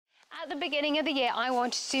At the beginning of the year, I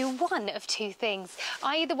wanted to do one of two things.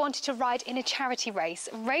 I either wanted to ride in a charity race,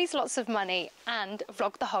 raise lots of money and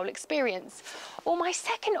vlog the whole experience. Or my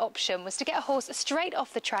second option was to get a horse straight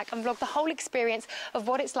off the track and vlog the whole experience of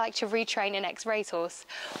what it's like to retrain an ex-racehorse.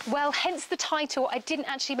 Well, hence the title, I didn't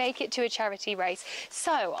actually make it to a charity race.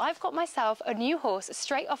 So I've got myself a new horse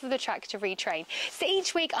straight off of the track to retrain. So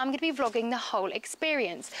each week I'm going to be vlogging the whole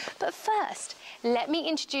experience. But first, let me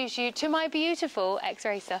introduce you to my beautiful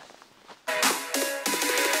ex-racer.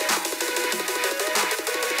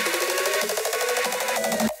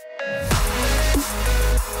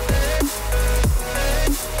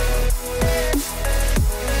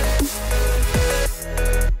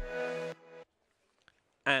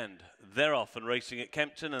 And they're off and racing at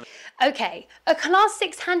Kempton. Okay, a Class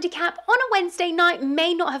 6 handicap on a Wednesday night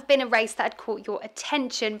may not have been a race that had caught your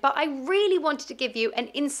attention, but I really wanted to give you an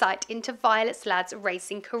insight into Violet's lad's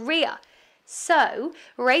racing career. So,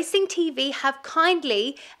 Racing TV have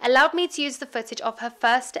kindly allowed me to use the footage of her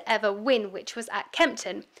first ever win, which was at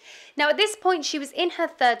Kempton. Now at this point she was in her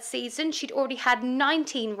third season, she'd already had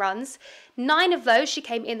 19 runs, 9 of those she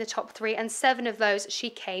came in the top 3 and 7 of those she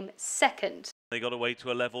came second. They got away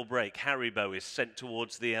to a level break. Haribo is sent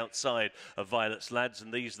towards the outside of Violet's lads,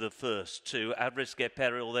 and these are the first two. Avrisque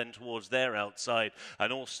Peril then towards their outside,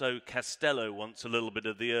 and also Castello wants a little bit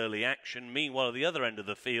of the early action. Meanwhile, at the other end of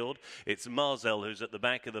the field, it's Marzel who's at the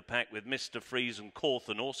back of the pack with Mr. Freeze and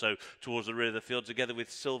Cawthon also towards the rear of the field, together with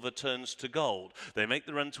Silver Turns to Gold. They make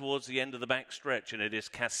the run towards the end of the back stretch, and it is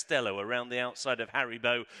Castello around the outside of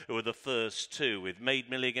Haribo who are the first two, with Maid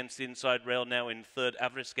Millie against the inside rail now in third.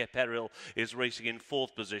 Avrisque Peril is racing in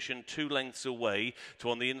fourth position, 2 lengths away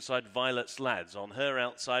to on the inside Violet's lads. On her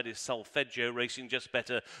outside is Solfeggio racing just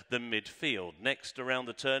better than midfield. Next around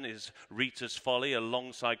the turn is Rita's Folly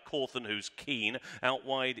alongside Cawthon who's keen. Out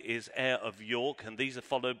wide is Heir of York, and these are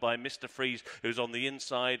followed by Mr. Freeze who's on the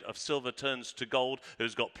inside of Silver Turns to Gold,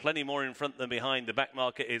 who's got plenty more in front than behind. The back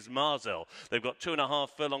marker is Marzel. They've got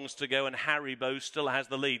 2.5 furlongs to go, and Haribo still has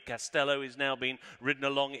the lead. Castello is now being ridden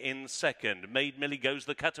along in second. Maid Millie goes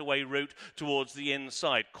the cutaway route towards the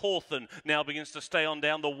inside. Cawthon now begins to stay on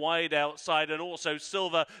down the wide outside, and also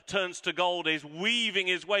Silver Turns to Gold is weaving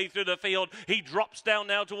his way through the field. He drops down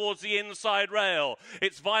now towards the inside rail.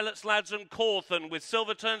 It's Violet's lads and Cawthon with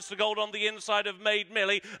Silver Turns to Gold on the inside of Maid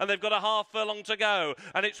Millie, and they've got a half furlong to go,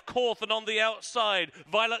 and it's Cawthon on the outside.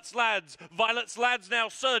 Violet's lads now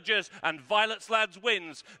surges, and Violet's lads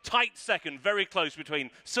wins. Tight second, very close between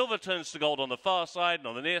Silver Turns to Gold on the far side, and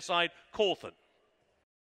on the near side Cawthon.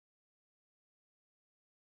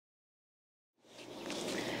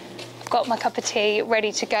 Got my cup of tea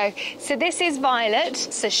ready to go. So this is Violet.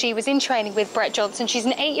 So she was in training with Brett Johnson. She's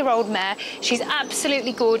an 8-year-old mare. She's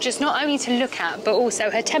absolutely gorgeous, not only to look at, but also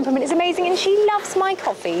her temperament is amazing, and she loves my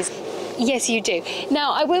coffees. Yes, you do.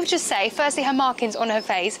 Now, I will just say, firstly, her markings on her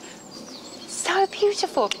face, so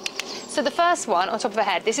beautiful. So the first one on top of her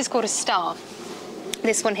head, this is called a star.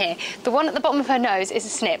 This one here. The one at the bottom of her nose is a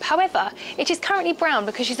snip. However, it is currently brown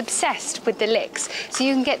because she's obsessed with the licks. So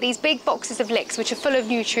you can get these big boxes of licks which are full of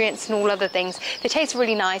nutrients and all other things. They taste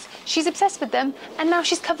really nice. She's obsessed with them, and now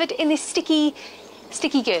she's covered in this sticky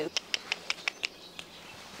goo.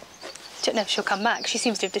 Don't know if she'll come back. She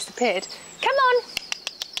seems to have disappeared. Come on!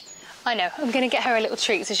 I know, I'm going to get her a little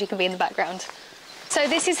treat so she can be in the background. So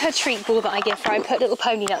this is her treat ball that I give her. I put little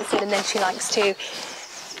pony nuts in, and then she likes to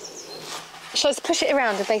push it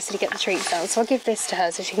around and basically get the treats out. So I'll give this to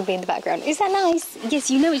her so she can be in the background. Is that nice?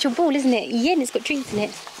 Yes, you know it's your ball, isn't it? Yeah, and it's got treats in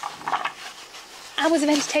it. Hours of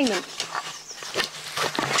entertainment.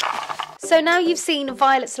 So now you've seen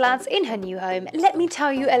Violet's lads in her new home, let me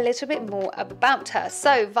tell you a little bit more about her.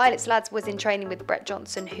 So Violet's lads was in training with Brett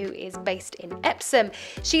Johnson, who is based in Epsom.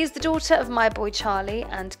 She is the daughter of My Boy Charlie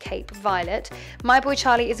and Cape Violet. My Boy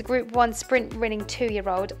Charlie is a Group 1 sprint winning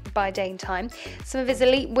 2-year-old by Dane time. Some of his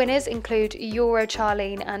elite winners include Euro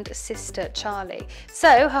Charlene and Sister Charlie.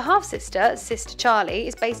 So her half-sister, Sister Charlie,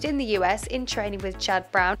 is based in the US in training with Chad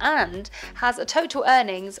Brown and has a total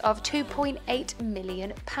earnings of £2.8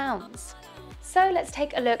 million. So let's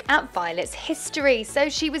take a look at Violet's history. So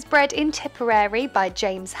she was bred in Tipperary by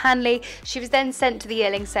James Hanley. She was then sent to the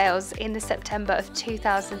yearling sales in the September of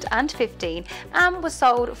 2015 and was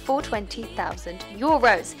sold for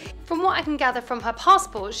 €20,000. From what I can gather from her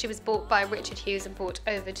passport, she was bought by Richard Hughes and brought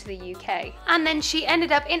over to the UK. And then she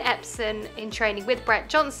ended up in Epsom in training with Brett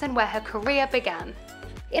Johnson, where her career began.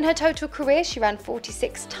 In her total career, she ran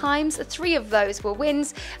 46 times, 3 of those were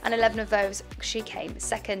wins, and 11 of those she came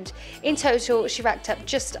second. In total, she racked up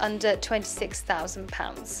just under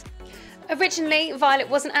 £26,000. Originally, Violet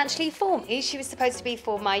wasn't actually for me. She was supposed to be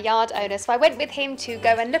for my yard owner, so I went with him to go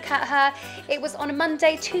and look at her. It was on a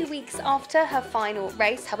Monday, 2 weeks after her final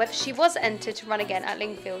race. However, she was entered to run again at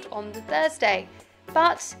Lingfield on the Thursday.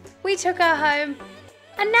 But we took her home,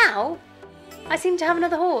 and now I seem to have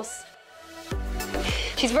another horse.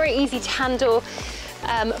 She's very easy to handle.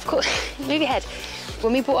 Of course, move your head.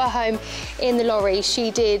 When we brought her home in the lorry, she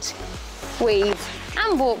did weave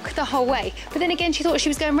and walk the whole way. But then again, she thought she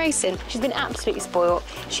was going racing. She's been absolutely spoiled.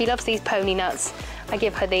 She loves these pony nuts. I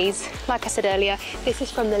give her these. Like I said earlier, this is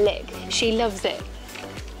from the lick. She loves it.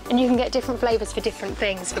 And you can get different flavours for different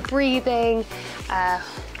things. For breathing, can't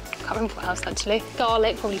remember what else actually.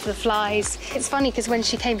 Garlic, probably for the flies. It's funny because when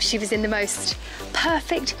she came, she was in the most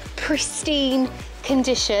perfect, pristine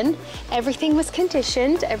condition. Everything was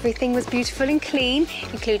conditioned, everything was beautiful and clean,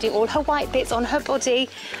 including all her white bits on her body.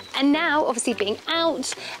 And now, obviously being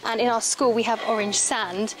out, and in our school we have orange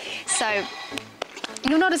sand, so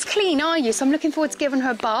you're not as clean, are you? So I'm looking forward to giving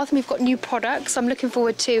her a bath, and we've got new products. I'm looking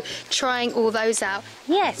forward to trying all those out.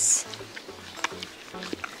 Yes.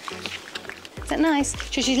 Is that nice?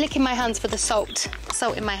 So she's licking my hands for the salt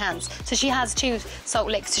in my hands. So she has 2 salt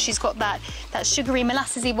licks. So she's got that sugary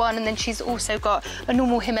molassesy one, and then she's also got a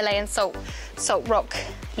normal Himalayan salt rock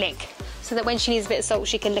lick, so that when she needs a bit of salt,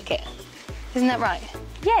 she can lick it. Isn't that right?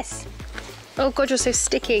 Yes. Oh God, you're so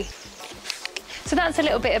sticky. So that's a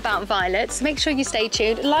little bit about Violet. So make sure you stay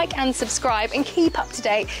tuned, like and subscribe, and keep up to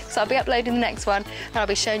date, because I'll be uploading the next one, and I'll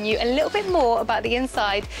be showing you a little bit more about the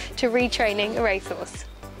inside to retraining a racehorse.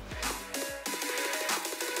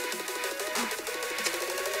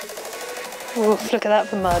 Oof, look at that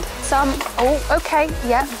for mud. Okay,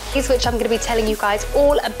 yeah. Here's which I'm going to be telling you guys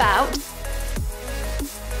all about.